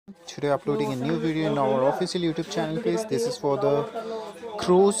Today uploading a new video in our official YouTube channel page. This is for the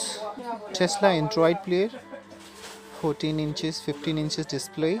Cruze Tesla Android player, 14 inches 15 inches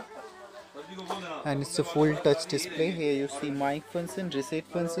display, and it's a full touch display. Here you see mic function, reset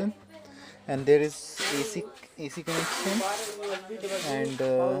function, and there is AC connection, and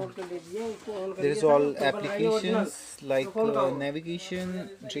there is all applications like navigation,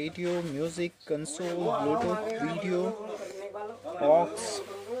 radio, music, console, Bluetooth, video, aux,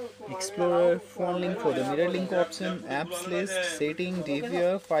 Explorer, phone link for the mirror link option, apps list, setting,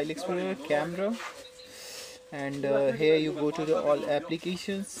 DVR, file explorer, camera, and here you go to the all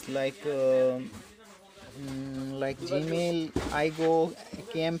applications like Gmail, iGo,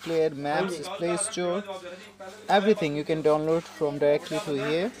 Cam Player, Maps, Play Store, everything you can download from directly to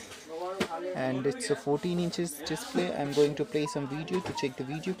here. And it's a 14 inches display. I'm going to play some video to check the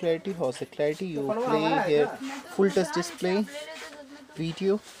video clarity. How's the clarity? You play here full touch display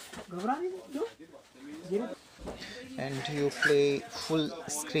video, and you play full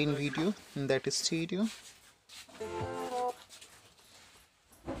screen video, and that is stereo.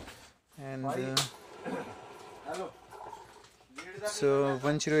 And it's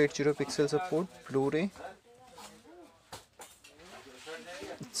 1080 pixel support, Blu-ray.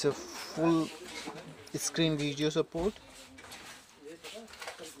 It's a full screen video support,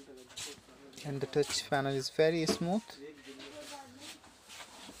 and the touch panel is very smooth.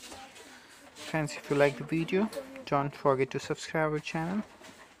 Friends, if you like the video, don't forget to subscribe our channel.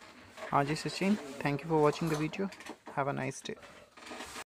 Ajay Sachin, thank you for watching the video. Have a nice day.